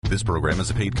This program is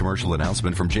a paid commercial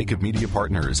announcement from Jacob Media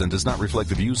Partners and does not reflect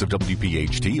the views of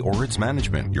WPHT or its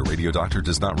management. Your radio doctor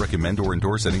does not recommend or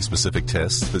endorse any specific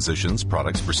tests, physicians,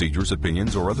 products, procedures,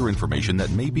 opinions, or other information that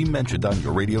may be mentioned on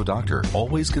Your Radio Doctor.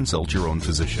 Always consult your own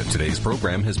physician. Today's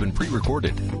program has been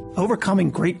pre-recorded. Overcoming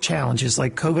great challenges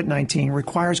like COVID-19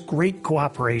 requires great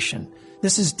cooperation.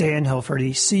 This is Dan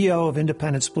Hilferty, CEO of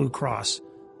Independence Blue Cross.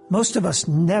 Most of us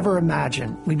never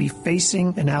imagined we'd be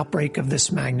facing an outbreak of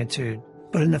this magnitude.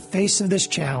 But in the face of this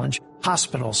challenge,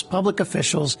 hospitals, public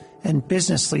officials, and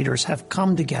business leaders have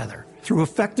come together. Through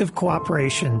effective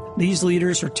cooperation, these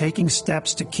leaders are taking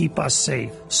steps to keep us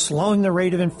safe. Slowing the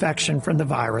rate of infection from the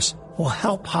virus will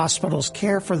help hospitals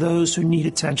care for those who need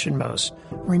attention most.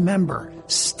 Remember,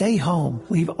 stay home,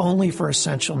 leave only for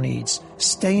essential needs.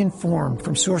 Stay informed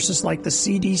from sources like the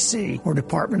CDC or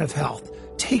Department of Health.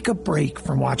 Take a break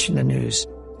from watching the news.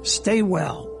 Stay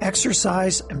well,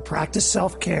 exercise, and practice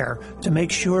self-care to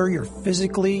make sure you're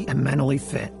physically and mentally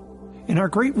fit. In our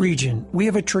great region, we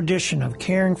have a tradition of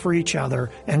caring for each other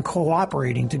and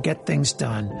cooperating to get things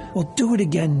done. We'll do it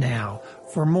again now.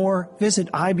 For more,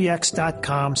 visit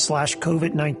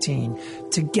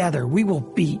ibx.com/COVID-19. Together, we will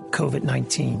beat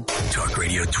COVID-19. Talk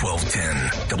Radio 1210,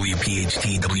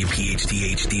 WPHT,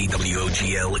 WPHT HD,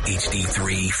 WOGL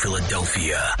HD3,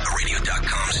 Philadelphia, a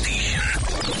radio.com station.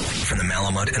 From the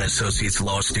Malamut and Associates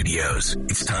Law Studios,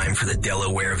 it's time for the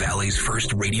Delaware Valley's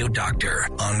first radio doctor,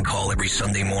 on call every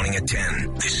Sunday morning at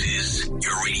 10. This is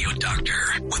Your Radio Doctor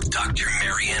with Dr.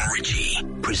 Marianne Ritchie,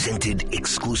 presented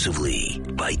exclusively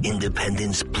by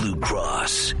Independence Blue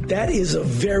Cross. That is a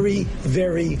very,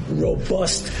 very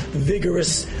robust,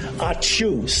 vigorous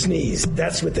achoo sneeze.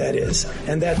 That's what that is.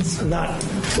 And that's not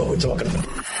what we're talking about.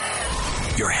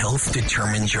 Your health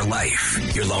determines your life,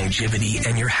 your longevity,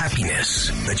 and your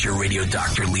happiness. Let your radio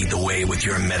doctor lead the way with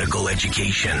your medical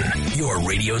education. Your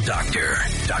Radio Doctor,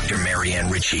 Dr. Marianne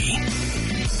Ritchie.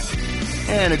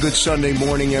 And a good Sunday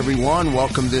morning, everyone.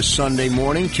 Welcome this Sunday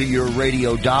morning to Your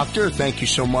Radio Doctor. Thank you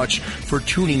so much for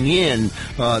tuning in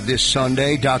this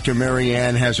Sunday. Dr.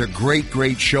 Marianne has a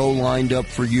great show lined up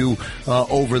for you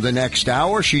over the next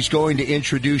hour. She's going to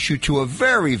introduce you to a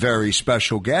very, very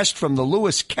special guest from the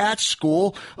Lewis Katz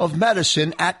School of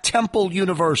Medicine at Temple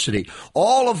University.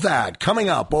 All of that coming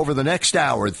up over the next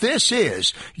hour. This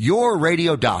is Your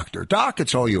Radio Doctor. Doc,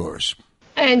 it's all yours.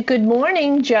 And good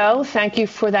morning, Joe. Thank you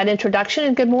for that introduction.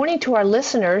 And good morning to our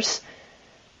listeners.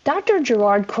 Dr.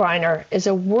 Gerard Criner is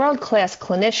a world-class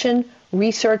clinician,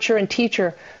 researcher, and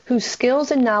teacher whose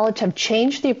skills and knowledge have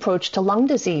changed the approach to lung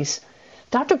disease.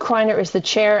 Dr. Criner is the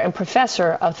chair and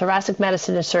professor of thoracic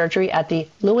medicine and surgery at the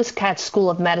Lewis Katz School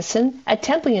of Medicine at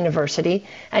Temple University,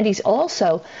 and he's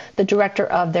also the director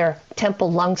of their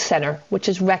Temple Lung Center, which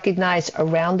is recognized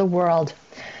around the world.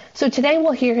 So today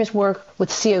we'll hear his work with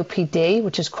COPD,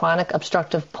 which is chronic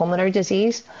obstructive pulmonary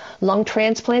disease, lung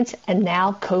transplants, and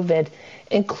now COVID,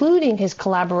 including his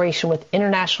collaboration with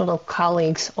international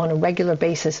colleagues on a regular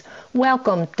basis.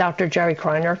 Welcome, Dr. Jerry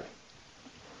Criner.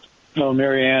 Hello,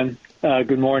 Marianne.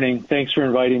 Good morning. Thanks for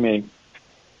inviting me.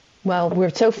 Well, we're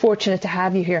so fortunate to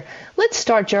have you here. Let's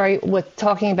start, Jerry, with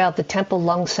talking about the Temple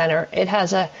Lung Center. It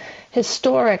has a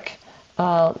historic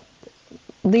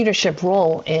leadership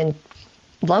role in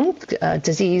lung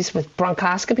disease with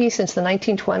bronchoscopy since the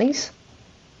 1920s?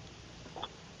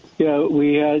 Yeah,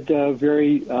 we had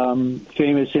very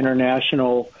famous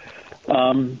international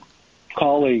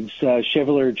colleagues,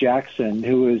 Chevalier Jackson,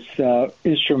 who was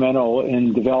instrumental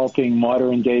in developing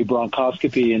modern-day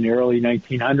bronchoscopy in the early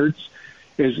 1900s,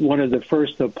 is one of the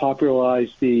first to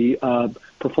popularize the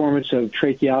performance of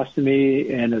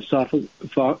tracheostomy and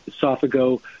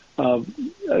esophageal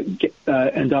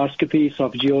endoscopy,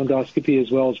 esophageal endoscopy,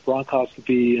 as well as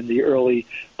bronchoscopy in the early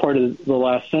part of the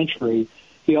last century.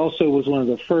 He also was one of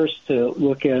the first to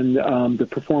look in the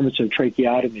performance of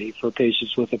tracheotomy for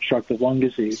patients with obstructive lung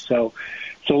disease. So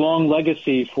it's a long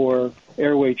legacy for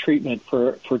airway treatment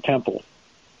for Temple.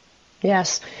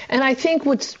 Yes, and I think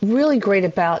what's really great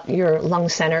about your lung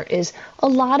center is a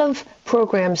lot of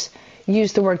programs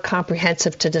use the word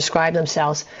comprehensive to describe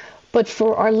themselves. But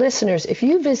for our listeners, if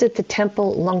you visit the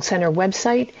Temple Lung Center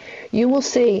website, you will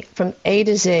see from A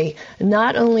to Z,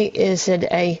 not only is it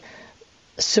a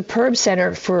superb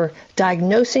center for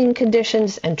diagnosing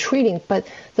conditions and treating, but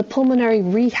the pulmonary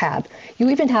rehab. You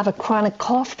even have a chronic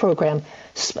cough program,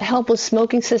 help with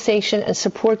smoking cessation and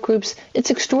support groups. It's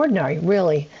extraordinary,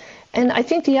 really. And I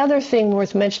think the other thing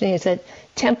worth mentioning is that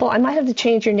Temple, I might have to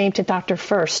change your name to Dr.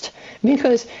 First,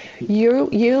 because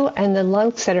you and the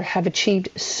Lung Center have achieved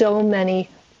so many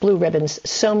blue ribbons,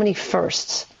 so many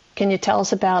firsts. Can you tell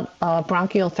us about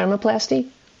bronchial thermoplasty?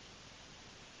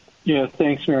 Yeah,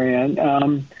 thanks,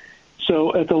 Marianne.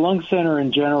 So at the Lung Center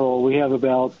in general, we have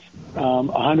about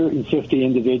 150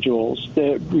 individuals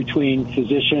between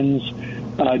physicians,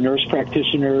 nurse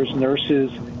practitioners,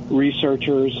 nurses,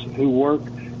 researchers who work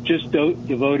just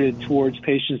devoted towards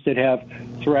patients that have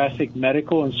thoracic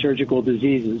medical and surgical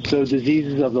diseases, so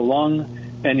diseases of the lung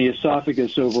and the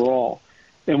esophagus overall.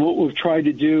 And what we've tried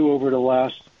to do over the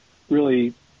last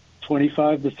really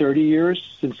 25 to 30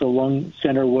 years since the Lung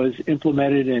Center was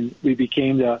implemented and we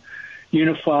became the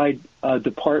unified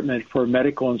department for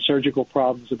medical and surgical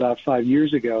problems about 5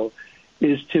 years ago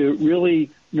is to really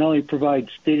not only provide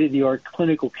state-of-the-art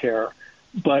clinical care,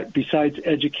 but besides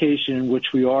education,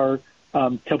 which we are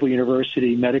Temple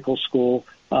University Medical School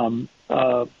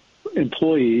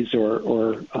employees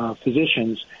or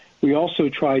physicians, we also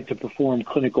tried to perform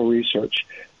clinical research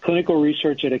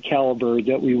at a caliber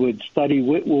that we would study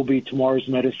what will be tomorrow's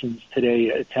medicines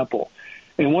today at Temple.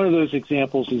 And one of those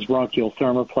examples is bronchial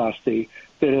thermoplasty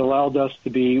that allowed us to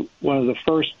be one of the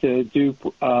first to do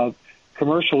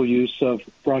commercial use of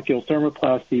bronchial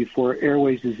thermoplasty for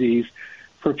airways disease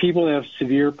for people that have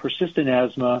severe persistent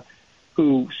asthma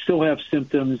who still have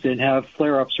symptoms and have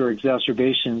flare-ups or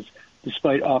exacerbations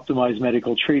despite optimized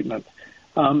medical treatment.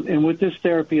 And what this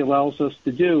therapy allows us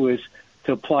to do is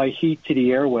to apply heat to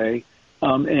the airway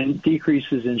and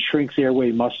decreases and shrinks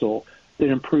airway muscle that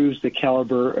improves the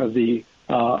caliber of the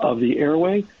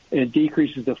airway and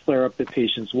decreases the flare-up that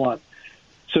patients want.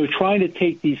 So trying to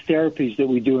take these therapies that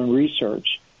we do in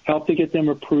research, help to get them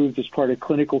approved as part of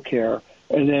clinical care,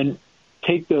 and then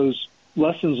take those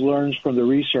lessons learned from the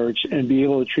research and be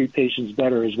able to treat patients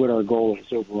better is what our goal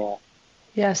is overall.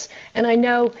 Yes, and I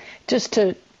know, just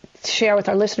to share with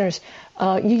our listeners,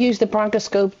 you use the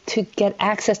bronchoscope to get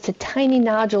access to tiny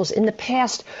nodules. In the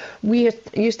past, we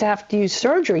used to have to use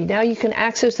surgery. Now you can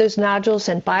access those nodules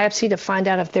and biopsy to find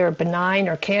out if they're benign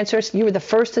or cancerous. You were the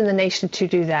first in the nation to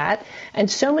do that.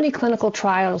 And so many clinical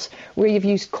trials where you've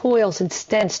used coils and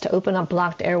stents to open up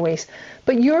blocked airways.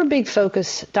 But your big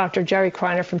focus, Dr. Jerry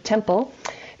Kreiner from Temple,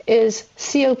 is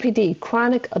COPD,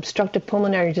 chronic obstructive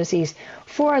pulmonary disease.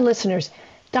 For our listeners,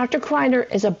 Dr.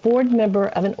 Kreiner is a board member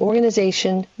of an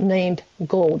organization named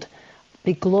GOLD,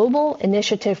 the Global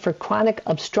Initiative for Chronic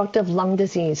Obstructive Lung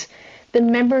Disease. The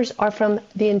members are from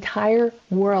the entire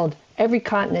world, every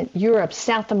continent, Europe,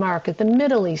 South America, the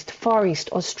Middle East, Far East,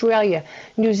 Australia,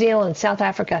 New Zealand, South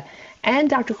Africa, and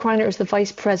Dr. Kreiner is the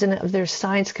vice president of their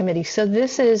science committee. So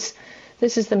this is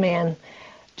the man.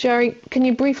 Jerry, can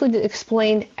you briefly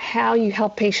explain how you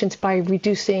help patients by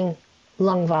reducing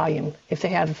lung volume if they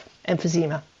have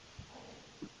emphysema?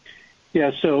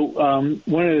 Yeah, so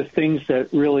one of the things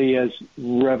that really has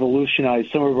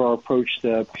revolutionized some of our approach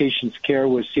to patients' care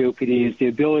with COPD is the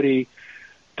ability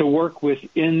to work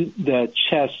within the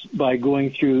chest by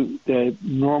going through the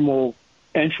normal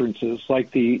entrances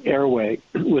like the airway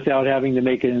without having to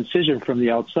make an incision from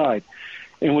the outside.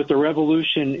 And with the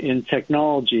revolution in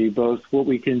technology, both what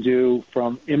we can do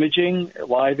from imaging,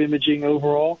 live imaging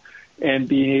overall, and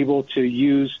being able to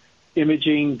use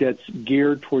imaging that's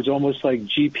geared towards almost like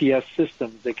GPS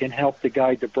systems that can help to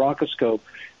guide the bronchoscope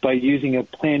by using a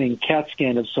planning CAT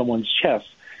scan of someone's chest.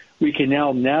 We can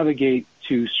now navigate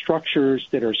to structures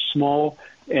that are small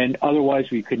and otherwise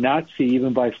we could not see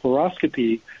even by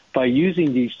fluoroscopy by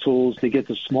using these tools to get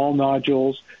the small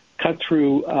nodules, cut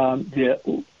through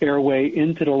the airway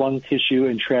into the lung tissue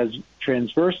and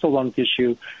transverse the lung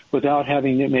tissue without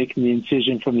having to make the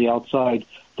incision from the outside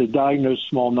to diagnose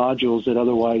small nodules that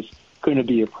otherwise couldn't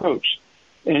be approached.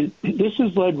 And this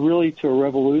has led really to a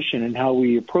revolution in how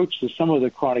we approach some of the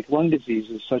chronic lung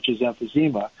diseases, such as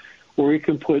emphysema, where we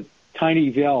can put tiny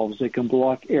valves that can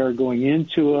block air going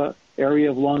into an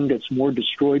area of lung that's more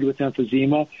destroyed with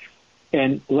emphysema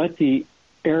and let the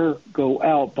air go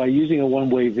out by using a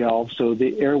one-way valve so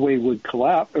the airway would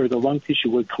collapse or the lung tissue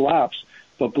would collapse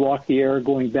but block the air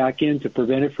going back in to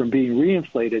prevent it from being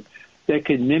reinflated. That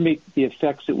could mimic the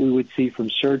effects that we would see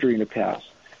from surgery in the past.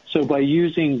 So by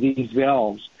using these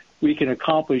valves, we can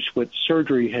accomplish what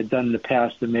surgery had done in the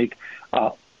past to make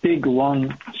big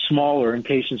lung smaller in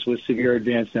patients with severe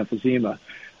advanced emphysema.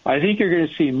 I think you're going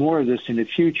to see more of this in the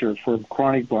future for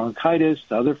chronic bronchitis,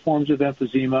 other forms of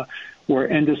emphysema, where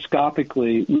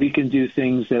endoscopically we can do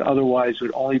things that otherwise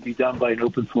would only be done by an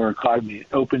open thoracotomy,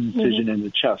 open incision in the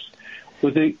chest,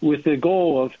 with the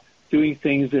goal of doing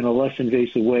things in a less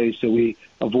invasive way so we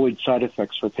avoid side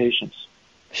effects for patients.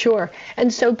 Sure.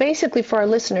 And so basically for our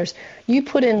listeners, you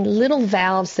put in little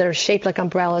valves that are shaped like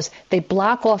umbrellas. They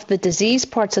block off the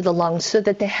diseased parts of the lungs so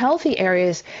that the healthy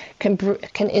areas can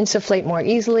insufflate more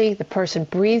easily. The person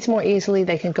breathes more easily.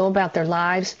 They can go about their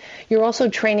lives. You're also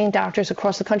training doctors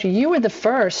across the country. You were the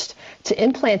first to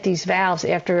implant these valves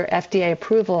after FDA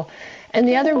approval. And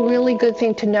the other really good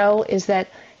thing to know is that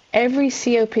every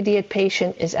COPD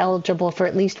patient is eligible for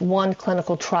at least one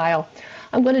clinical trial.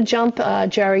 I'm going to jump,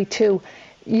 Jerry, to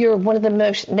you're one of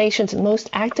the nation's most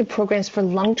active programs for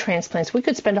lung transplants. We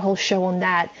could spend a whole show on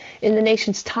that. In the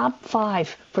nation's top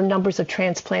 5 for numbers of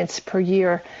transplants per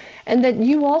year. And that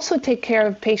you also take care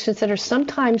of patients that are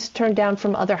sometimes turned down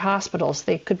from other hospitals.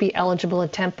 They could be eligible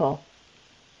at Temple.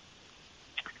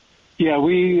 Yeah,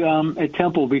 we at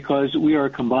Temple, because we are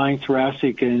a combined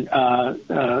thoracic and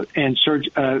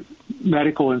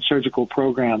medical and surgical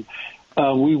program,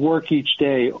 we work each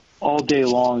day, all day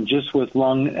long, just with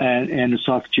lung and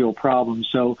esophageal problems.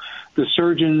 So the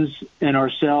surgeons and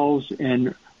ourselves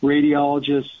and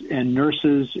radiologists and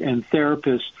nurses and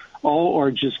therapists all are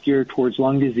just geared towards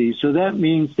lung disease. So that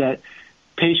means that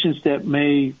patients that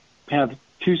may have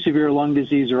too severe lung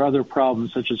disease or other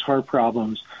problems, such as heart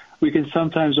problems, we can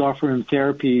sometimes offer them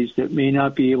therapies that may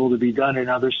not be able to be done in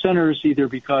other centers, either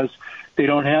because they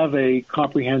don't have a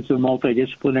comprehensive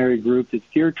multidisciplinary group that's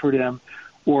geared toward them,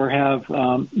 or have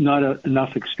not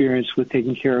enough experience with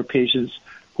taking care of patients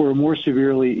who are more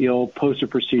severely ill post a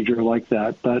procedure like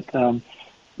that. But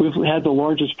we've had the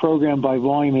largest program by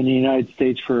volume in the United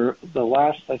States for the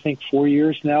last, I think, 4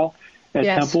 years now at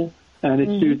Temple. And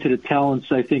it's due to the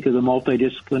talents, I think, of the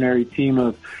multidisciplinary team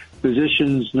of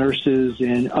physicians, nurses,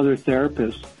 and other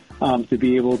therapists to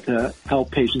be able to help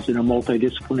patients in a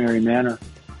multidisciplinary manner.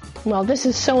 Well, this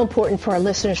is so important for our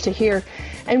listeners to hear.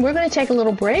 And we're going to take a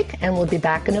little break, and we'll be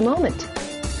back in a moment.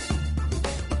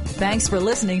 Thanks for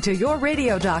listening to Your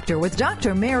Radio Doctor with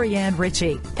Dr. Marianne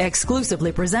Ritchie,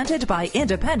 exclusively presented by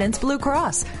Independence Blue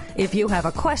Cross. If you have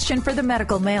a question for the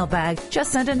medical mailbag,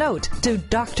 just send a note to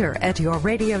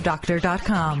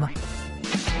doctor@yourradiodoctor.com.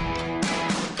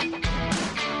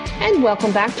 And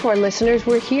welcome back to our listeners.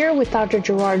 We're here with Dr.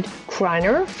 Gerard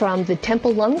Kreiner from the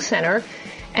Temple Lung Center,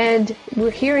 and we're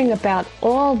hearing about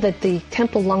all that the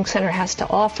Temple Lung Center has to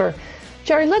offer.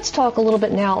 Jerry, let's talk a little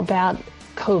bit now about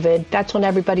COVID. That's on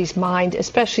everybody's mind,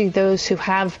 especially those who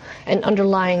have an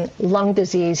underlying lung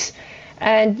disease.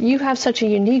 And you have such a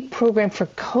unique program for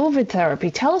COVID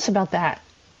therapy. Tell us about that.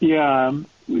 Yeah,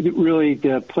 really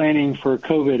the planning for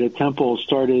COVID at Temple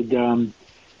started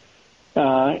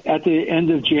at the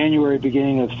end of January,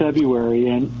 beginning of February,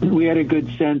 and we had a good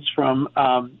sense from,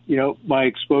 my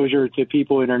exposure to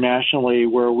people internationally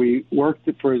where we worked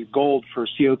for gold for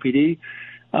COPD.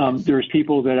 There's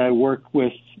people that I work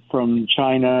with from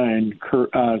China and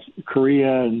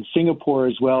Korea and Singapore,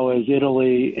 as well as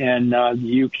Italy and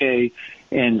the UK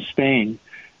and Spain.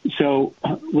 So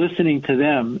listening to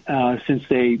them, since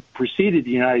they preceded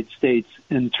the United States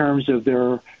in terms of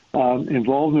their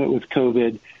involvement with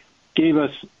COVID, gave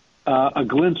us a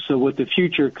glimpse of what the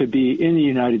future could be in the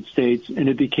United States. And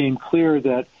it became clear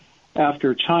that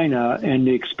after China and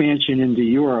the expansion into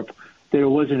Europe, there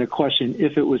wasn't a question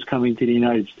if it was coming to the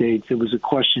United States. It was a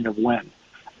question of when.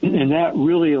 And that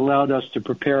really allowed us to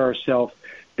prepare ourselves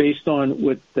based on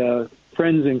what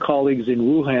friends and colleagues in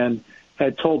Wuhan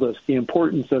had told us, the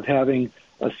importance of having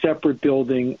a separate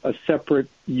building, a separate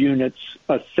units,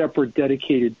 a separate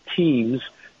dedicated teams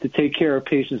to take care of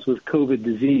patients with COVID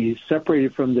disease,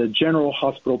 separated from the general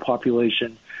hospital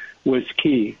population, was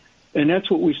key. And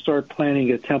that's what we started planning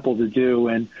at Temple to do.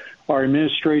 And our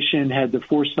administration had the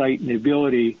foresight and the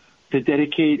ability to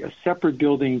dedicate a separate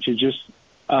building to just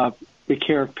the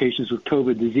care of patients with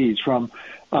COVID disease, from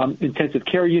intensive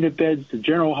care unit beds to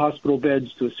general hospital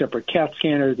beds to a separate CAT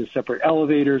scanner, to separate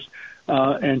elevators,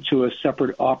 and to a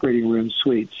separate operating room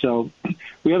suite. So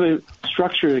we have a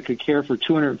structure that could care for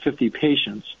 250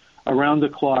 patients around the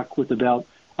clock with about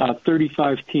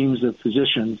 35 teams of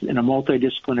physicians in a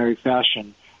multidisciplinary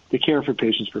fashion to care for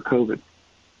patients for COVID.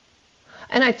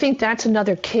 And I think that's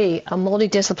another key, a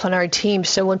multidisciplinary team.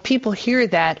 So when people hear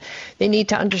that, they need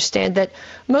to understand that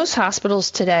most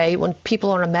hospitals today, when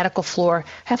people are on a medical floor,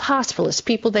 have hospitalists,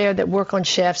 people there that work on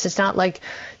shifts. It's not like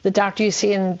the doctor you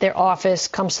see in their office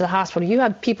comes to the hospital. You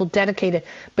have people dedicated.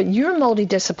 But your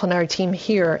multidisciplinary team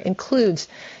here includes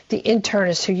the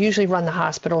internists who usually run the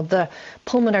hospital, the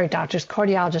pulmonary doctors,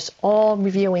 cardiologists, all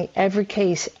reviewing every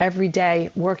case every day,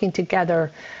 working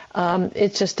together.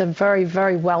 It's just a very,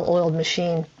 very well-oiled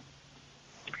machine.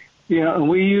 Yeah, and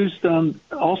we used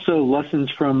also lessons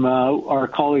from our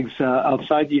colleagues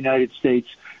outside the United States,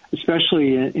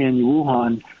 especially in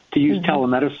Wuhan, to use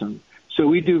telemedicine. So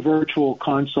we do virtual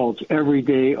consults every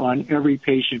day on every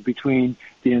patient between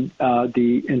the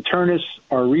internist,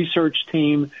 our research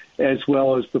team, as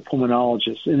well as the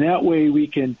pulmonologist. And that way we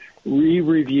can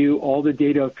re-review all the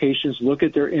data of patients, look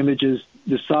at their images,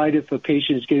 decide if a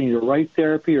patient is getting the right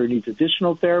therapy or needs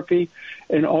additional therapy,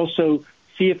 and also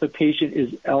see if a patient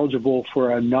is eligible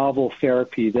for a novel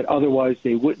therapy that otherwise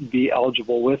they wouldn't be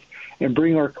eligible with, and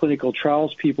bring our clinical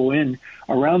trials people in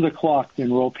around the clock to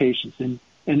enroll patients.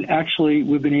 And actually,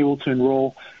 we've been able to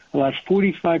enroll about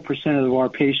 45% of our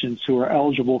patients who are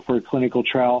eligible for a clinical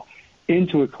trial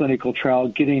into a clinical trial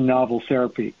getting novel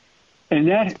therapy. And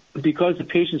that, because the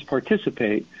patients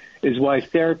participate, is why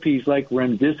therapies like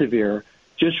remdesivir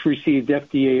just received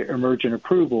FDA emergent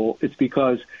approval. It's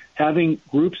because having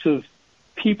groups of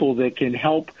people that can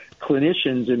help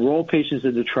clinicians enroll patients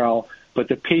in the trial, but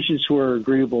the patients who are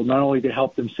agreeable not only to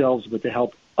help themselves but to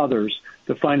help others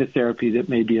to find a therapy that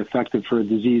may be effective for a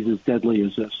disease as deadly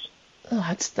as this.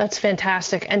 Oh, that's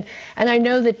fantastic. And I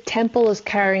know that Temple is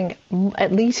carrying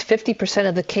at least 50%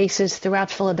 of the cases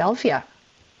throughout Philadelphia.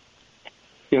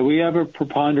 Yeah, we have a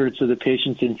preponderance of the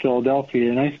patients in Philadelphia,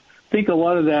 and I think a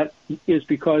lot of that is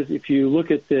because if you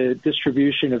look at the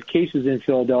distribution of cases in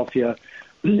Philadelphia,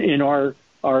 in our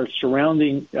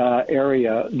surrounding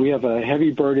area, we have a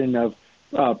heavy burden of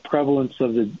prevalence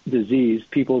of the disease,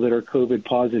 people that are COVID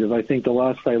positive. I think the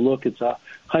last I looked, it's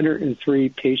 103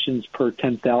 patients per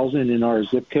 10,000 in our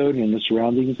zip code and the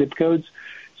surrounding zip codes.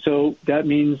 So that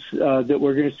means that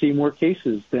we're going to see more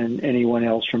cases than anyone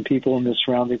else from people in the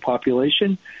surrounding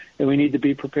population, and we need to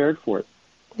be prepared for it.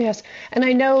 Yes, and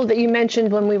I know that you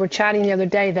mentioned when we were chatting the other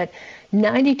day that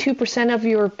 92% of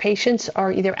your patients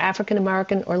are either African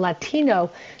American or Latino.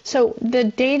 So the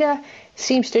data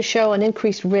seems to show an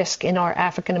increased risk in our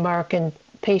African American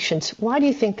patients. Why do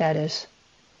you think that is?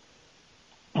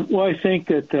 Well, I think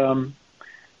that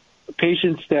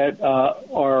patients that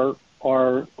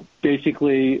are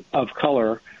basically of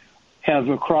color have,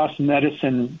 across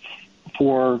medicine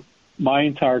for my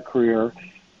entire career,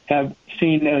 have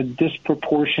seen a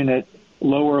disproportionate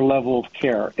lower level of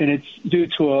care. And it's due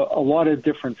to a lot of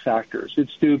different factors.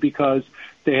 It's due because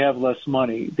they have less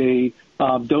money. They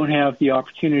don't have the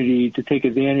opportunity to take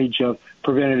advantage of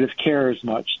preventative care as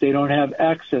much. They don't have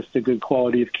access to good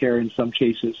quality of care in some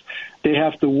cases. They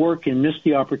have to work and miss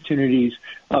the opportunities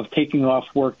of taking off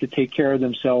work to take care of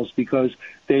themselves because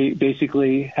they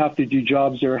basically have to do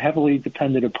jobs that are heavily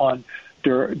dependent upon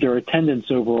their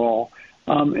attendance overall.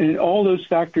 And all those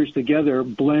factors together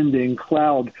blend and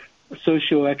cloud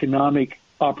socioeconomic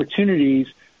opportunities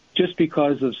just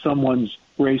because of someone's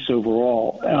race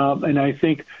overall. And I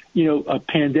think, a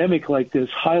pandemic like this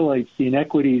highlights the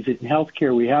inequities in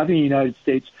healthcare we have in the United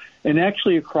States and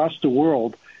actually across the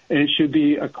world. And it should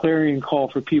be a clarion call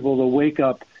for people to wake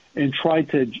up and try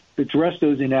to address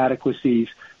those inadequacies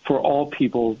for all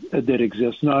people that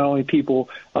exist, not only people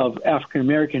of African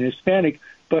American, Hispanic,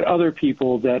 but other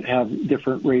people that have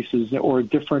different races or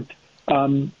different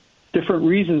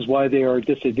reasons why they are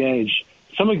disadvantaged.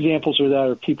 Some examples of that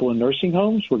are people in nursing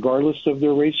homes, regardless of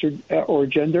their race or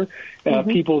gender,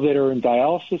 people that are in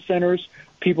dialysis centers,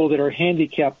 people that are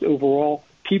handicapped overall,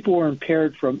 people who are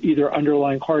impaired from either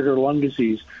underlying heart or lung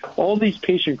disease. All these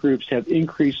patient groups have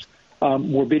increased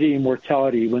morbidity and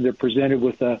mortality when they're presented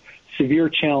with a severe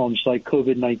challenge like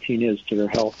COVID-19 is to their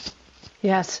health.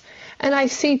 Yes. And I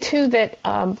see, too, that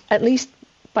at least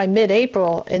by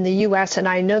mid-April in the U.S., and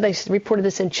I know they reported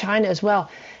this in China as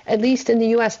well, at least in the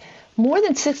U.S., more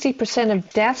than 60% of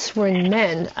deaths were in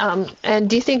men. And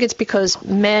do you think it's because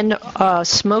men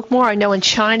smoke more? I know in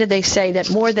China they say that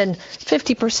more than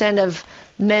 50% of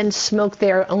men smoke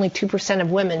there, only 2% of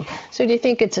women. So do you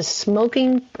think it's a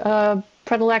smoking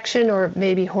predilection or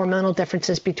maybe hormonal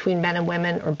differences between men and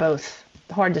women or both?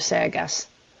 Hard to say, I guess.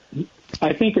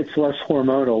 I think it's less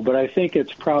hormonal, but I think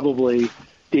it's probably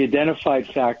the identified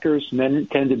factors. Men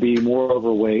tend to be more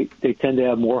overweight. They tend to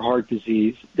have more heart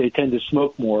disease. They tend to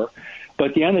smoke more.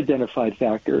 But the unidentified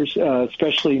factors,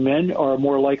 especially men, are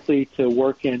more likely to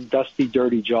work in dusty,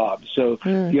 dirty jobs. So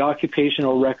the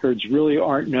occupational records really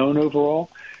aren't known overall.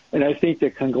 And I think the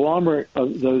conglomerate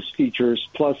of those features,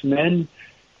 plus men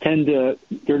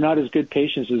they're not as good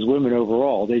patients as women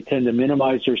overall. They tend to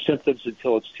minimize their symptoms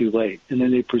until it's too late, and then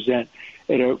they present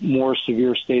at a more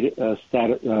severe stage of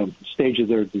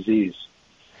their disease.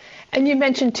 And you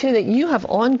mentioned, too, that you have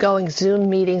ongoing Zoom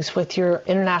meetings with your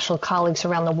international colleagues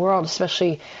around the world,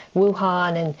 especially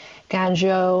Wuhan and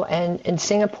Guangzhou and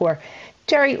Singapore.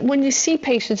 Jerry, when you see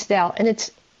patients now, and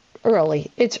it's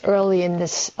early in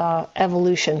this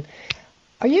evolution,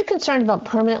 are you concerned about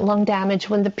permanent lung damage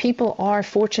when the people are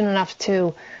fortunate enough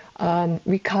to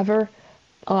recover?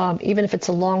 even if it's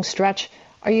a long stretch.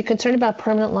 Are you concerned about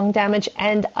permanent lung damage?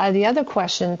 And the other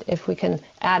question, if we can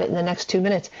add it in the next 2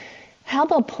 minutes, how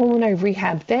about pulmonary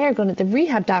rehab? The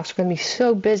rehab docs are going to be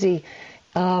so busy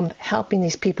helping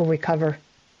these people recover.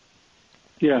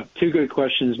 Yeah, two good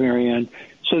questions, Marianne.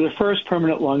 So the first,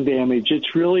 permanent lung damage,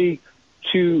 it's really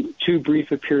too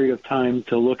brief a period of time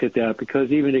to look at that,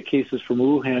 because even the cases from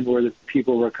Wuhan where the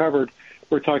people recovered,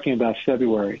 we're talking about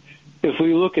February. If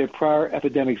we look at prior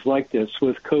epidemics like this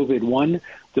with COVID-1,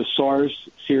 the SARS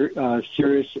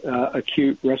serious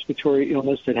acute respiratory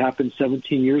illness that happened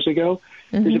 17 years ago,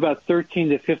 there's about 13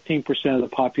 to 15% of the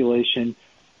population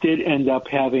did end up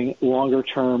having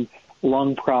longer-term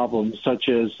lung problems, such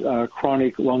as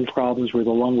chronic lung problems where the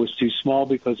lung was too small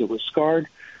because it was scarred,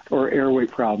 or airway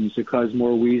problems that cause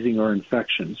more wheezing or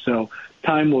infection. So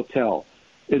time will tell.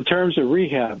 In terms of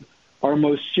rehab, our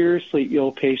most seriously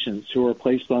ill patients who are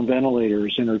placed on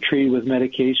ventilators and are treated with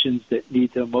medications that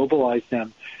need to immobilize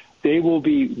them, they will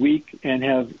be weak and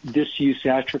have disuse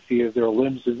atrophy of their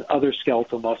limbs and other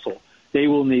skeletal muscle. They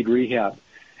will need rehab.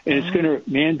 And it's going to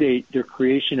mandate the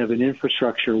creation of an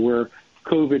infrastructure where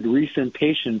COVID recent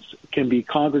patients can be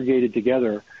congregated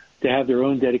together to have their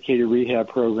own dedicated rehab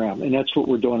program. And that's what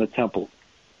we're doing at Temple.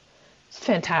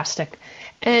 Fantastic.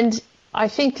 And I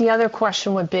think the other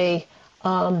question would be,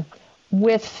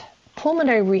 with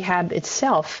pulmonary rehab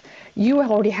itself, you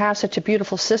already have such a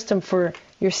beautiful system for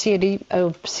your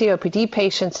COPD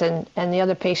patients and the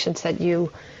other patients that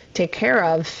you take care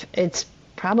of. It's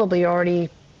probably already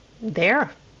there.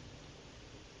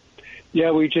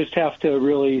 Yeah, we just have to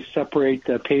really separate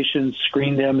the patients,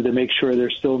 screen them to make sure they're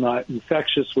still not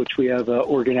infectious, which we have an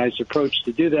organized approach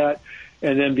to do that,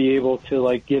 and then be able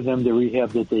to give them the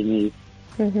rehab that they need.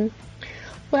 Mm-hmm.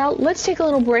 Well, let's take a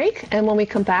little break, and when we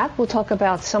come back, we'll talk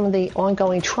about some of the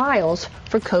ongoing trials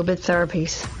for COVID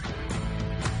therapies.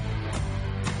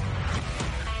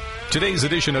 Today's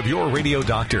edition of Your Radio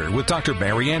Doctor with Dr.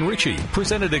 Marianne Ritchie,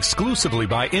 presented exclusively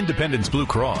by Independence Blue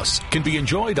Cross, can be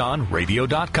enjoyed on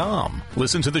radio.com.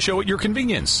 Listen to the show at your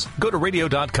convenience. Go to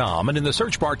radio.com and in the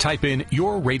search bar type in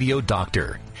Your Radio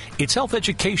Doctor. It's health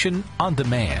education on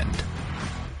demand.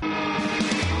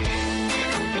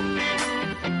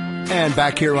 And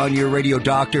back here on Your Radio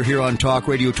Doctor, here on Talk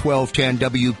Radio 1210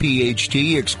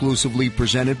 WPHT, exclusively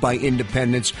presented by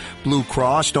Independence Blue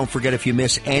Cross. Don't forget, if you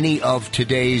miss any of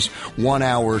today's 1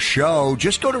 hour show,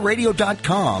 just go to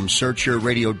radio.com, search Your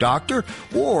Radio Doctor,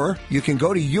 or you can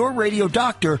go to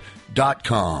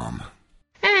yourradiodoctor.com.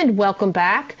 And welcome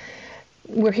back.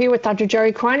 We're here with Dr.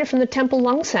 Jerry Kreiner from the Temple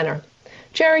Lung Center.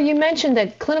 Jerry, you mentioned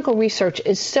that clinical research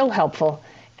is so helpful,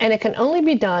 and it can only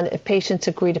be done if patients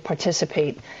agree to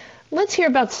participate. Let's hear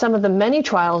about some of the many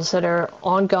trials that are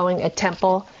ongoing at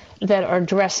Temple that are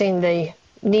addressing the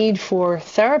need for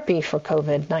therapy for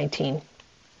COVID-19.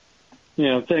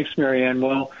 Yeah, thanks, Marianne.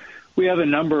 Well, we have a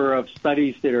number of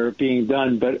studies that are being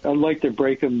done, but I'd like to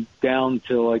break them down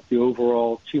to the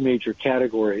overall two major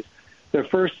categories. The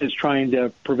first is trying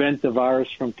to prevent the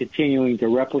virus from continuing to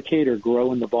replicate or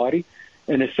grow in the body.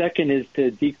 And the second is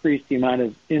to decrease the amount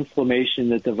of inflammation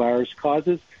that the virus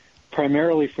causes,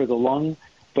 primarily for the lung,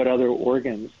 but other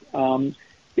organs.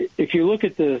 If you look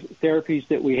at the therapies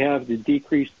that we have to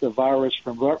decrease the virus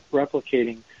from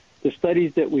replicating, the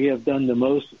studies that we have done the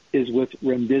most is with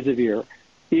remdesivir.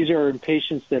 These are in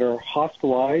patients that are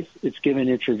hospitalized. It's given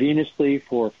intravenously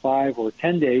for 5 or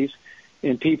 10 days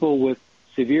in people with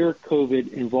severe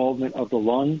COVID involvement of the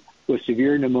lung, with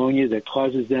severe pneumonia that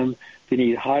causes them to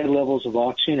need high levels of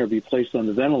oxygen or be placed on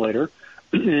the ventilator,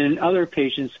 and other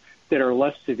patients that are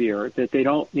less severe, that they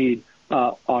don't need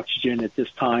oxygen at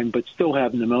this time, but still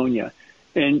have pneumonia,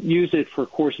 and use it for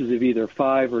courses of either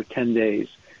 5 or 10 days.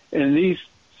 And these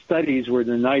studies were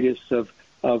the nidus of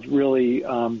really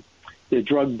the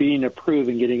drug being approved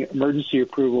and getting emergency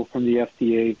approval from the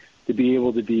FDA to be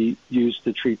able to be used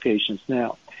to treat patients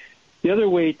now. The other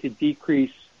way to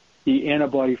decrease the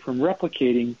antibody from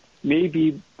replicating may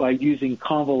be by using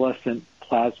convalescent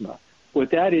plasma.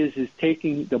 What that is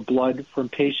taking the blood from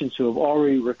patients who have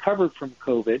already recovered from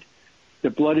COVID. The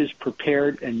blood is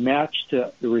prepared and matched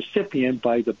to the recipient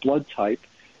by the blood type,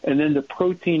 and then the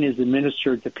protein is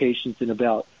administered to patients in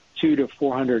about 200 to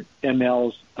 400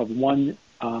 mLs of one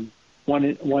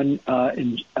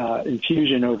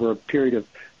infusion over a period of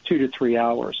 2 to 3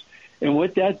 hours. And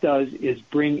what that does is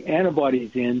bring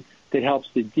antibodies in that helps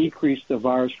to decrease the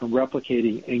virus from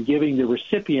replicating and giving the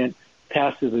recipient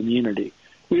passive immunity.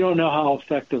 We don't know how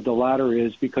effective the latter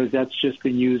is because that's just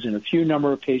been used in a few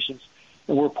number of patients.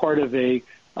 And we're part of a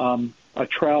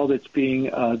trial that's being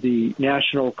the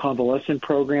National Convalescent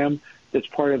Program that's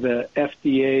part of the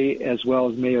FDA, as well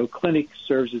as Mayo Clinic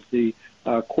serves as the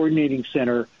coordinating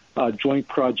center joint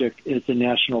project is the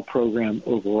national program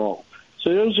overall.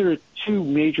 So those are two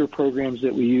major programs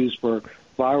that we use for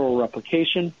viral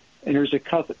replication, and there's a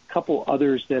couple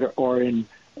others that are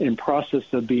in process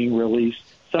of being released.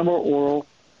 Some are oral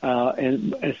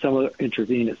and some are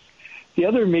intravenous. The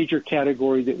other major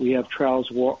category that we have trials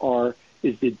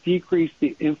is to decrease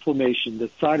the inflammation, the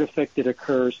side effect that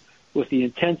occurs with the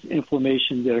intense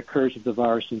inflammation that occurs with the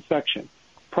virus infection.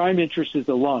 Prime interest is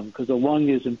the lung, because the lung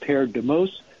is impaired the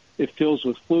most. It fills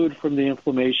with fluid from the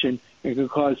inflammation and can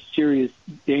cause serious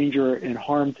danger and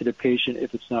harm to the patient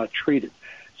if it's not treated.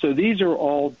 So these are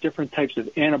all different types of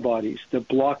antibodies that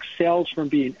block cells from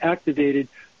being activated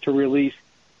to release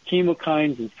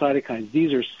chemokines and cytokines.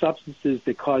 These are substances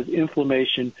that cause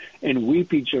inflammation and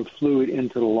weepage of fluid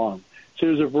into the lung. So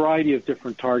there's a variety of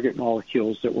different target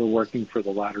molecules that we're working for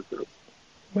the latter group.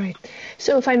 Right.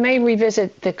 So if I may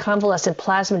revisit the convalescent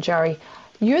plasma, Jerry,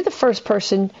 you're the first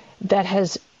person that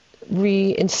has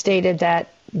reinstated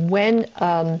that when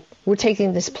we're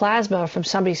taking this plasma from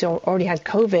somebody who already had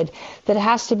COVID, that it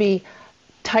has to be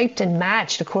typed and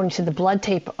matched according to the blood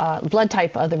type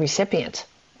of the recipient,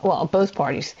 well, both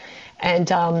parties. And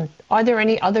are there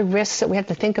any other risks that we have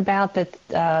to think about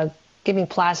that giving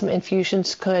plasma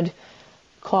infusions could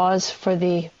cause for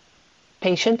the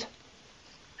patient?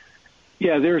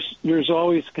 Yeah, there's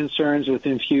always concerns with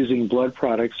infusing blood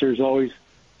products. There's always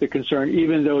the concern,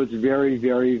 even though it's very,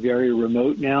 very, very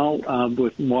remote now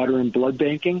with modern blood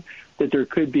banking, that there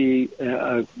could be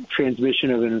a transmission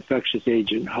of an infectious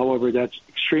agent. However, that's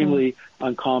extremely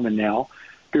uncommon now.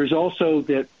 There's also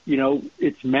that,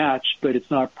 it's matched, but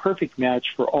it's not perfect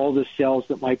match for all the cells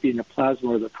that might be in the plasma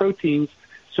or the proteins.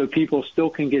 So people still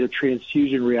can get a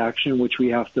transfusion reaction, which we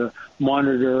have to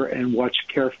monitor and watch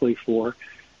carefully for.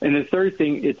 And the third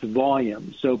thing, it's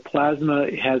volume. So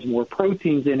plasma has more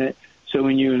proteins in it. So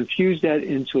when you infuse that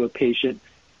into a patient,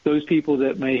 those people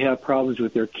that may have problems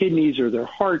with their kidneys or their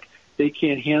heart, they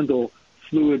can't handle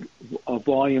fluid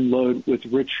volume load with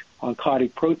rich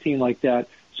oncotic protein like that.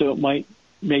 So it might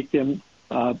make them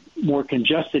more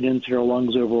congested into their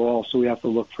lungs overall. So we have to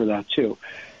look for that too.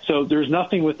 So there's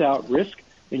nothing without risk,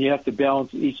 and you have to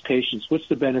balance each patient. What's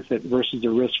the benefit versus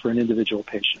the risk for an individual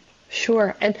patient?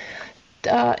 Sure. And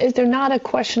is there not a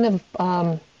question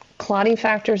of clotting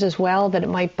factors as well, that it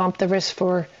might bump the risk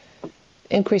for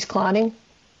increased clotting?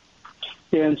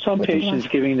 Yeah, in some patients,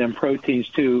 giving them proteins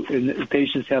too, and the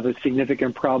patients have a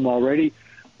significant problem already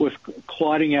with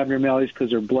clotting abnormalities because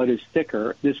their blood is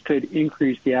thicker. This could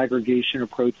increase the aggregation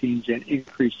of proteins and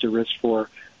increase the risk for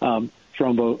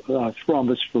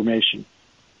thrombus formation.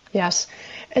 Yes.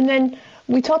 And then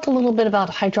we talked a little bit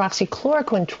about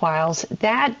hydroxychloroquine trials.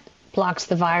 That blocks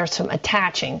the virus from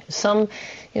attaching. Some,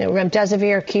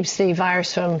 remdesivir keeps the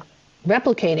virus from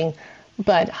replicating,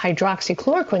 but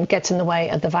hydroxychloroquine gets in the way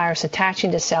of the virus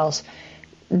attaching to cells.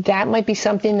 That might be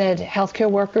something that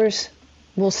healthcare workers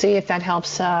will see if that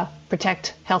helps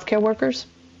protect healthcare workers.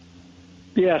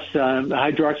 Yes,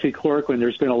 hydroxychloroquine,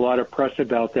 there's been a lot of press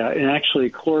about that, and actually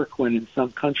chloroquine in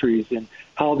some countries and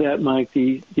how that might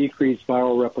decrease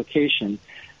viral replication.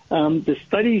 The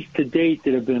studies to date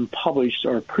that have been published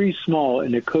are pretty small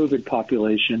in the COVID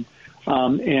population,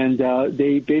 and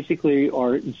they basically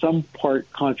are in some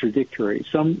part contradictory.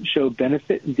 Some show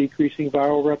benefit in decreasing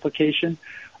viral replication,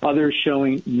 others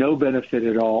showing no benefit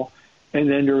at all. And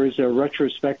then there is a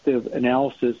retrospective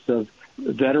analysis of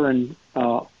veteran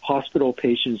hospital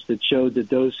patients that showed that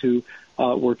those who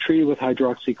were treated with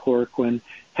hydroxychloroquine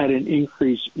had an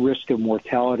increased risk of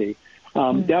mortality.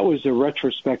 That was a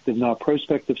retrospective, not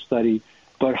prospective study,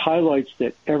 but highlights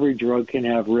that every drug can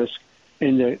have risk.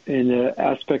 In the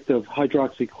aspect of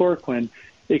hydroxychloroquine,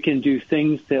 it can do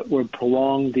things that would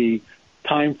prolong the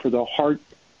time for the heart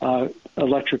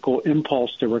electrical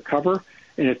impulse to recover.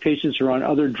 And if patients are on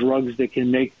other drugs that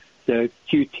can make the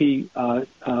QT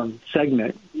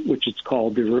segment, which it's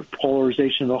called, the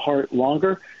polarization of the heart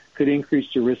longer, could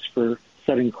increase the risk for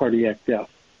sudden cardiac death.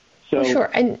 So,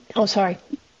 sure. And sorry.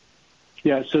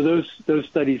 Yeah, so those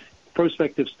studies,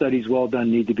 prospective studies well done,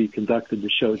 need to be conducted to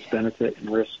show its benefit and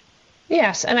risk.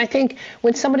 Yes, and I think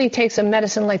when somebody takes a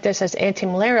medicine like this as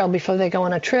anti-malarial before they go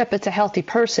on a trip, it's a healthy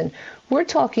person. We're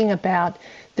talking about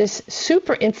this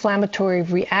super inflammatory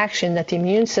reaction that the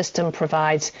immune system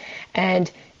provides, and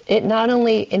it not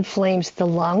only inflames the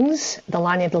lungs, the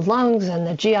lining of the lungs and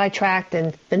the GI tract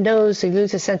and the nose, so you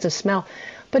lose a sense of smell,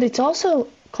 but it's also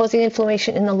causing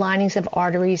inflammation in the linings of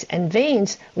arteries and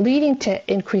veins, leading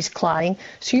to increased clotting.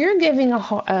 So you're giving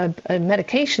a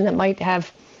medication that might have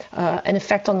an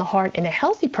effect on the heart in a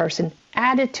healthy person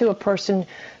added to a person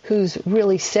who's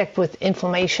really sick with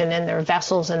inflammation in their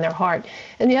vessels and their heart.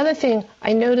 And the other thing,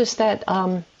 I noticed that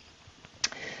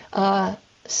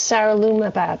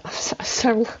sarilumab,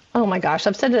 oh my gosh,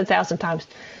 I've said it 1,000 times.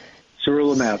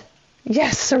 Sarilumab.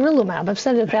 Yes, sarilumab. I've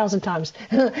said it 1,000 times.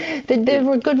 There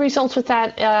were good results with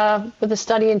that with a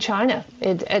study in China.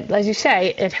 It, as you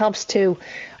say, it helps to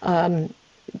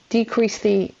decrease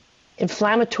the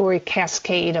inflammatory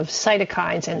cascade of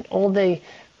cytokines and all the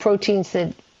proteins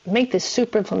that make this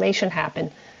superinflammation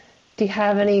happen. Do you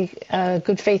have any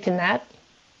good faith in that?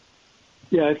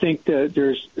 Yeah, I think that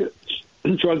there's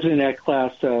drugs in that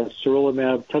class,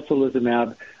 sarilumab,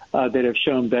 tocilizumab, that have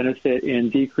shown benefit in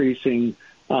decreasing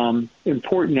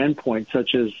important endpoints,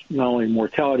 such as not only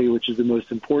mortality, which is the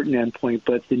most important endpoint,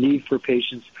 but the need for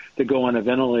patients to go on a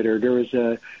ventilator. There was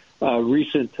a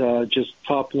recent just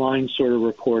top-line sort of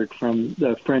report from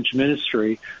the French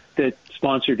ministry that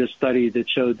sponsored a study that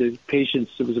showed that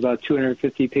patients, it was about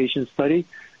 250 patient study,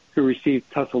 who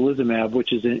received tocilizumab,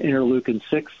 which is an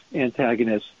interleukin-6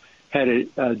 antagonist, had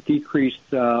a decreased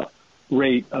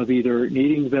rate of either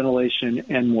needing ventilation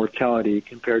and mortality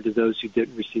compared to those who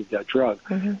didn't receive that drug.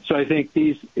 Mm-hmm. So I think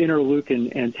these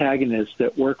interleukin antagonists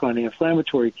that work on the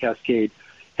inflammatory cascade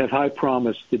have high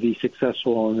promise to be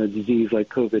successful in a disease like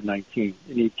COVID-19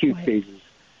 in the acute phases.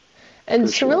 And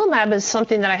sarilumab is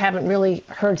something that I haven't really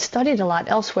heard studied a lot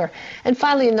elsewhere. And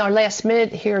finally, in our last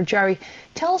minute here, Jerry,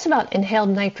 tell us about inhaled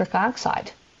nitric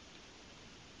oxide.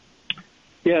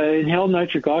 Yeah, inhaled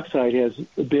nitric oxide has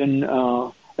been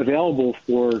available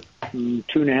for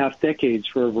 2.5 decades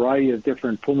for a variety of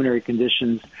different pulmonary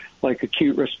conditions like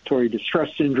acute respiratory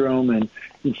distress syndrome and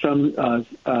in some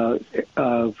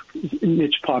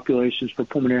niche populations for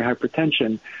pulmonary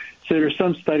hypertension. So there are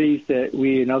some studies that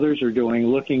we and others are doing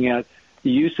looking at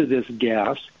the use of this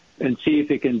gas and see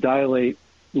if it can dilate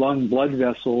lung blood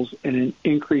vessels and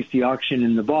increase the oxygen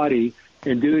in the body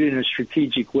and do it in a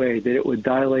strategic way that it would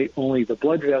dilate only the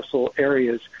blood vessel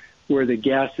areas where the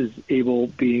gas is able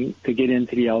to get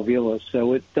into the alveolus.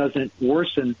 So it doesn't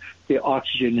worsen the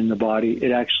oxygen in the body.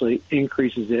 It actually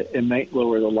increases it and might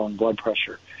lower the lung blood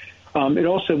pressure. It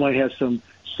also might have some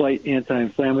slight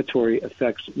anti-inflammatory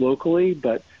effects locally,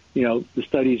 but, the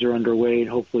studies are underway and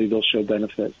hopefully they'll show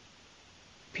benefit.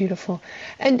 Beautiful.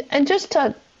 And just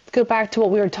to go back to what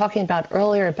we were talking about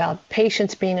earlier about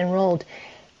patients being enrolled,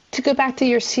 to go back to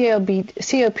your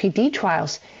COPD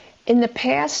trials, in the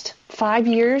past 5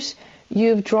 years,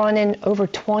 you've drawn in over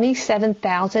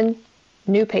 27,000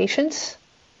 new patients?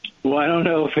 Well, I don't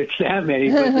know if it's that many,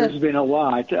 but there's been a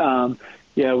lot.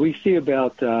 We see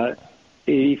about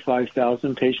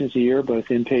 85,000 patients a year, both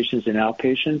inpatients and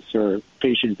outpatients, or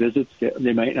patient visits.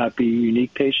 They might not be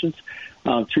unique patients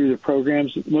through the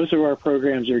programs. Most of our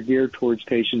programs are geared towards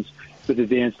patients with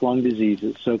advanced lung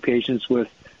diseases, so patients with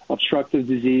obstructive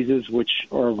diseases, which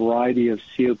are a variety of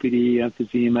COPD,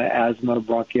 emphysema, asthma,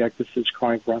 bronchiectasis,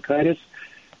 chronic bronchitis,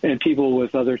 and people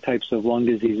with other types of lung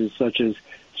diseases, such as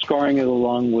scarring of the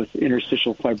lung with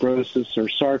interstitial fibrosis or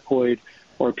sarcoid,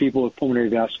 or people with pulmonary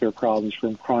vascular problems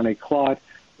from chronic clot,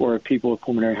 or people with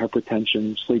pulmonary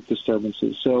hypertension, sleep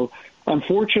disturbances. So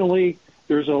unfortunately,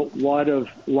 there's a lot of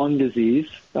lung disease.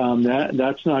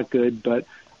 That's not good, but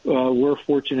we're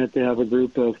fortunate to have a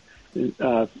group of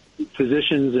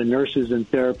physicians and nurses and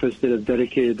therapists that have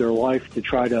dedicated their life to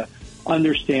try to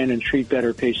understand and treat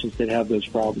better patients that have those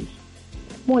problems.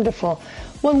 Wonderful.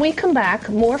 When we come back,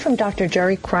 more from Dr.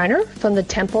 Jerry Kreiner from the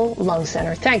Temple Lung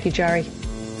Center. Thank you, Jerry.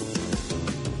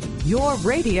 Your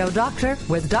Radio Doctor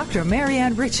with Dr.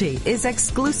 Marianne Ritchie is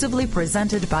exclusively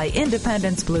presented by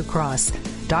Independence Blue Cross.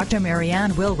 Dr.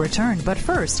 Marianne will return, but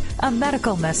first, a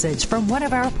medical message from one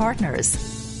of our partners.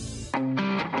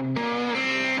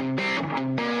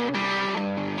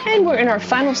 And we're in our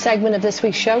final segment of this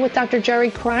week's show with Dr. Jerry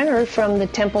Kreiner from the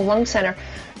Temple Lung Center.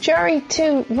 Jerry,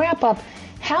 to wrap up,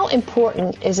 how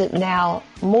important is it now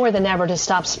more than ever to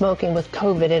stop smoking with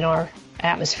COVID in our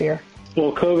atmosphere?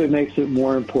 Well, COVID makes it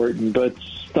more important, but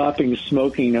stopping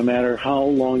smoking, no matter how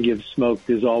long you've smoked,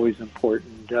 is always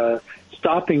important.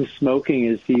 Stopping smoking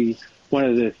is one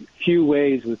of the few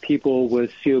ways with people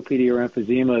with COPD or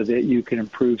emphysema that you can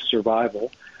improve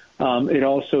survival. It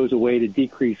also is a way to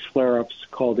decrease flare-ups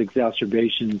called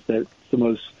exacerbations. That's the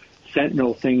most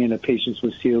sentinel thing in a patient's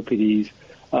with COPD's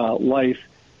life,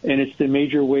 and it's the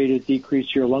major way to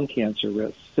decrease your lung cancer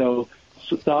risk. So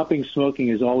stopping smoking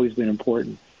has always been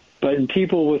important. But in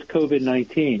people with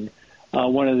COVID-19,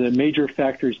 one of the major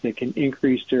factors that can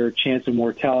increase their chance of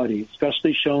mortality,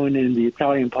 especially shown in the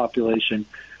Italian population,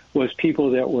 was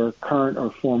people that were current or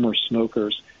former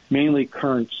smokers, mainly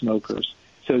current smokers.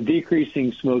 So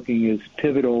decreasing smoking is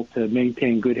pivotal to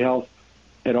maintain good health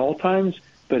at all times,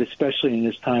 but especially in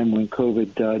this time when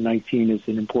COVID-19 is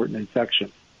an important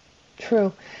infection.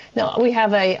 True. Now, we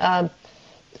have a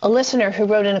listener who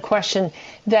wrote in a question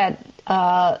that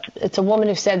it's a woman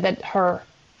who said that her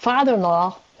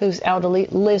father-in-law, who's elderly,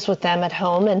 lives with them at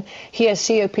home, and he has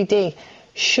COPD.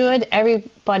 Should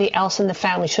everybody else in the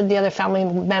family, should the other family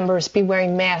members be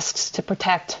wearing masks to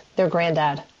protect their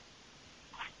granddad?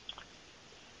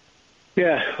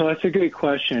 Yeah, well, that's a good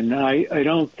question. I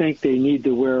don't think they need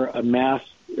to wear a mask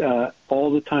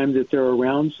all the time that they're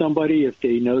around somebody if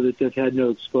they know that they've had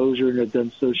no exposure and have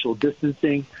done social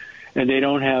distancing, and they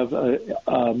don't have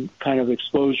a kind of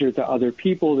exposure to other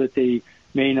people that they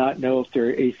may not know if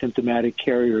they're asymptomatic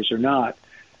carriers or not.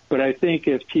 But I think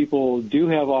if people do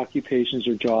have occupations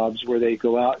or jobs where they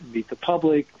go out and meet the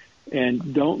public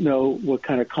and don't know what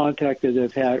kind of contact that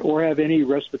they've had or have any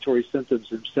respiratory symptoms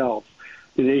themselves,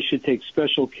 they should take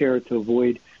special care to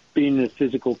avoid being in the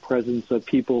physical presence of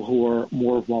people who are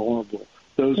more vulnerable,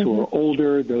 those who are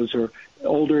older, those who are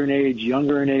older in age,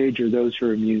 younger in age, or those who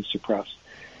are immune suppressed.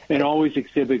 And always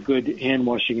exhibit good hand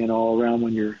washing and all around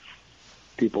when you're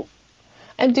people.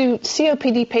 And do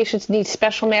COPD patients need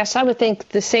special masks? I would think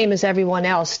the same as everyone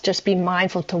else, just be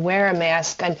mindful to wear a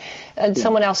mask. And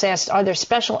someone else asked, are there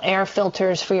special air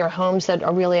filters for your homes that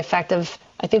are really effective?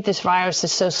 I think this virus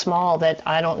is so small that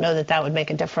I don't know that that would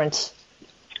make a difference.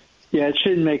 Yeah, it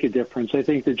shouldn't make a difference. I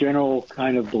think the general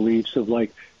kind of beliefs of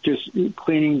like just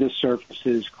cleaning the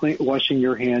surfaces, washing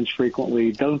your hands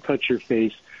frequently, don't touch your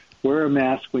face, wear a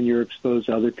mask when you're exposed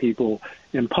to other people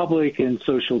in public, and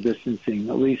social distancing,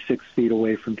 at least 6 feet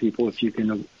away from people if you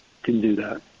can do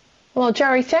that. Well,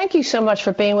 Jerry, thank you so much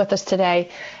for being with us today.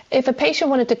 If a patient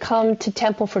wanted to come to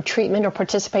Temple for treatment or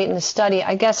participate in the study,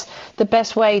 I guess the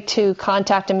best way to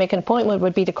contact and make an appointment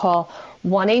would be to call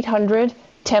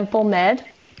 1-800-TEMPLE-MED.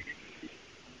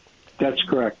 That's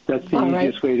correct. That's the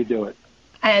easiest way to do it.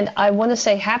 And I want to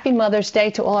say Happy Mother's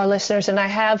Day to all our listeners. And I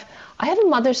have a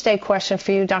Mother's Day question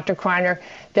for you, Dr. Kreiner,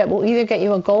 that will either get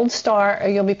you a gold star or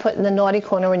you'll be put in the naughty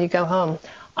corner when you go home.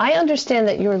 I understand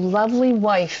that your lovely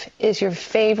wife is your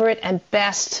favorite and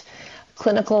best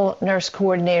clinical nurse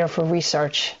coordinator for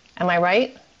research. Am I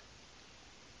right?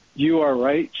 You are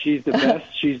right. She's the best.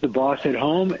 She's the boss at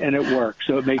home, and it works.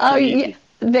 So it makes it easy. Yeah.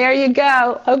 There you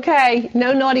go. Okay.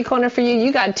 No naughty corner for you.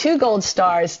 You got 2 gold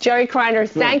stars. Jerry Kreiner,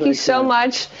 thank you so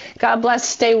much. God bless.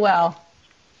 Stay well.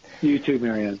 You too,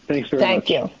 Marianne. Thanks very much.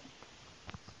 Thank you.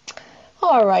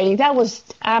 All righty. That was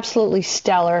absolutely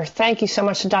stellar. Thank you so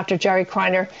much to Dr. Jerry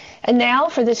Kreiner. And now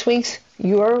for this week's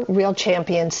Your Real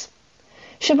Champions.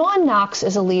 Siobhan Knox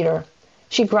is a leader.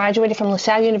 She graduated from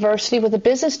LaSalle University with a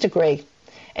business degree.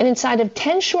 And inside of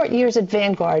 10 short years at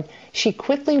Vanguard, she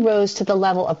quickly rose to the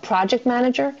level of project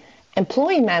manager,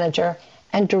 employee manager,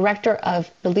 and director of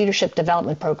the Leadership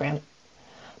Development Program.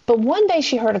 But one day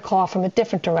she heard a call from a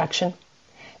different direction.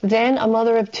 Then, a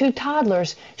mother of 2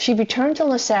 toddlers, she returned to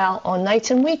LaSalle on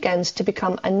nights and weekends to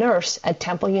become a nurse at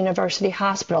Temple University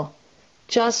Hospital,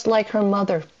 just like her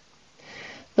mother.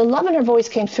 The love in her voice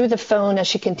came through the phone as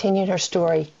she continued her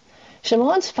story.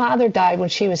 Siobhan's father died when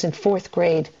she was in 4th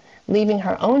grade, leaving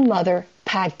her own mother,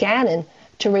 Pat Gannon,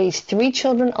 to raise 3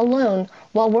 children alone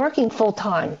while working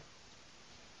full-time.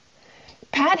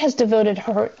 Pat has devoted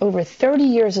her over 30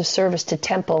 years of service to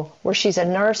Temple, where she's a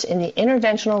nurse in the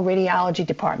interventional radiology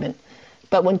department.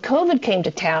 But when COVID came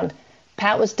to town,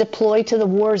 Pat was deployed to the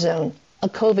war zone, a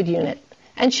COVID unit,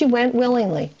 and she went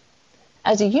willingly.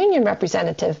 As a union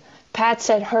representative, Pat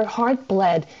said her heart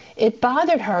bled. It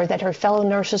bothered her that her fellow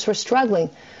nurses were struggling.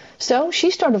 So she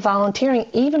started volunteering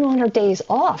even on her days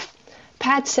off.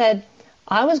 Pat said,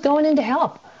 I was going in to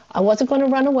help. I wasn't going to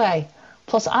run away.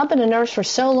 Plus, I've been a nurse for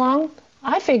so long,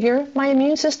 I figure my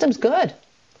immune system's good.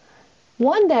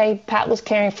 One day, Pat was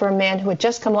caring for a man who had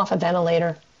just come off a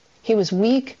ventilator. He was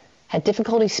weak, had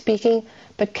difficulty speaking,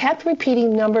 but kept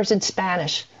repeating numbers in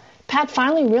Spanish. Pat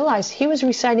finally realized he was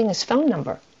reciting his phone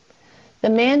number. The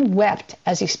man wept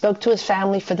as he spoke to his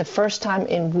family for the first time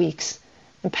in weeks.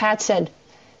 And Pat said,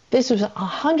 this was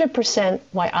 100%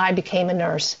 why I became a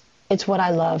nurse. It's what I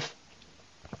love.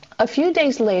 A few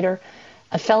days later,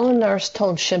 a fellow nurse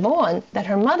told Siobhan that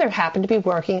her mother happened to be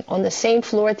working on the same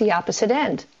floor at the opposite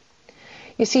end.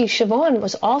 You see, Siobhan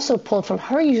was also pulled from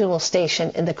her usual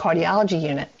station in the cardiology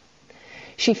unit.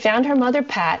 She found her mother,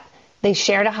 Pat. They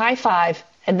shared a high five,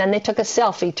 and then they took a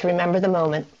selfie to remember the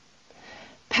moment.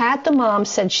 Pat, the mom,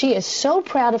 said she is so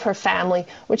proud of her family,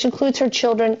 which includes her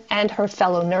children and her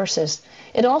fellow nurses.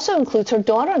 It also includes her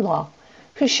daughter-in-law,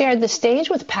 who shared the stage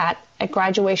with Pat at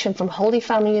graduation from Holy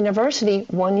Family University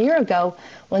 1 year ago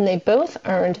when they both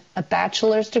earned a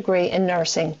bachelor's degree in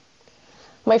nursing.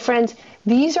 My friends,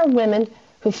 these are women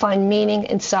who find meaning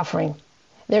in suffering.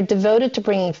 They're devoted to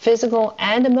bringing physical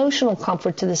and emotional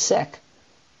comfort to the sick.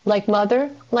 Like mother,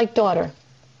 like daughter.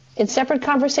 In separate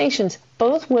conversations,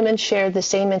 both women shared the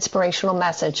same inspirational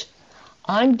message.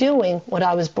 I'm doing what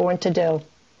I was born to do.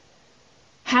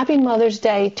 Happy Mother's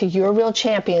Day to your real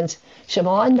champions,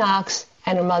 Siobhan Knox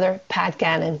and her mother, Pat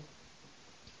Gannon.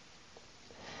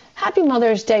 Happy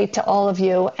Mother's Day to all of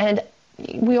you, and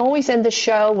we always end the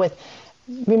show with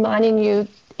reminding you,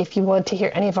 if you want to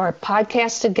hear any of our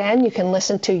podcasts again, you can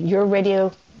listen to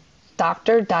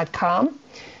yourradiodoctor.com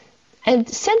and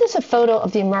send us a photo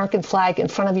of the American flag in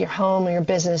front of your home or your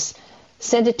business.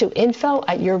 Send it to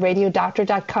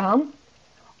info@yourradiodoctor.com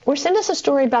or send us a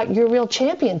story about your real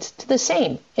champions to the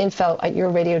same,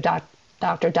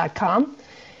 info@yourradiodoctor.com.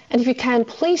 And if you can,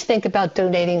 please think about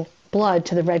donating blood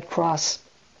to the Red Cross.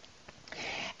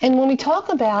 And when we talk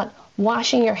about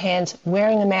washing your hands,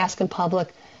 wearing a mask in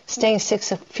public, staying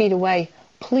 6 feet away,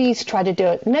 please try to do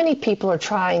it. Many people are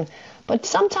trying, but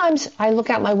sometimes I look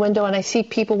out my window and I see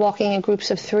people walking in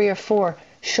groups of 3 or 4,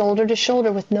 shoulder to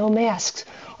shoulder with no masks,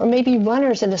 or maybe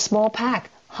runners in a small pack,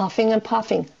 huffing and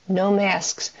puffing, no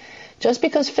masks. Just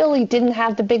because Philly didn't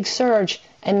have the big surge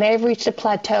and may have reached a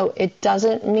plateau, it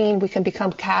doesn't mean we can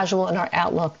become casual in our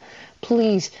outlook.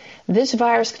 Please, this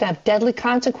virus can have deadly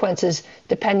consequences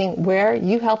depending where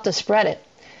you help to spread it.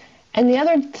 And the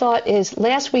other thought is,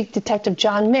 last week, Detective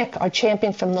John Mick, our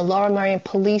champion from the Lower Merion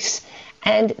Police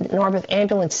and Narberth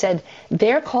Ambulance, said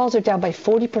their calls are down by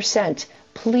 40%.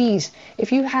 Please,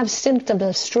 if you have symptoms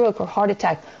of stroke or heart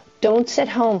attack, don't sit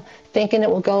home thinking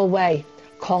it will go away.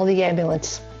 Call the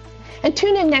ambulance. And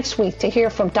tune in next week to hear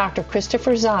from Dr.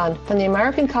 Christopher Zahn from the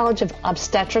American College of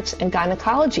Obstetrics and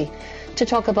Gynecology to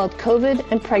talk about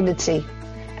COVID and pregnancy.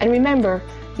 And remember,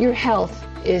 your health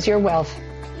is your wealth.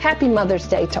 Happy Mother's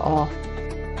Day to all.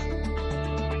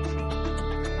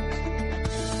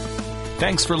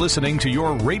 Thanks for listening to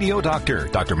Your Radio Doctor,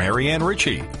 Dr. Marianne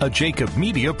Ritchie, a Jacob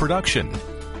Media production.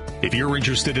 If you're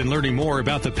interested in learning more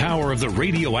about the power of the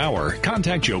radio hour,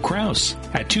 contact Joe Kraus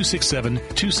at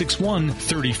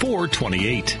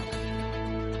 267-261-3428.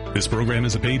 This program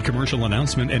is a paid commercial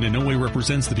announcement and in no way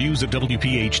represents the views of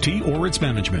WPHT or its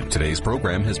management. Today's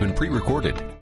program has been pre-recorded.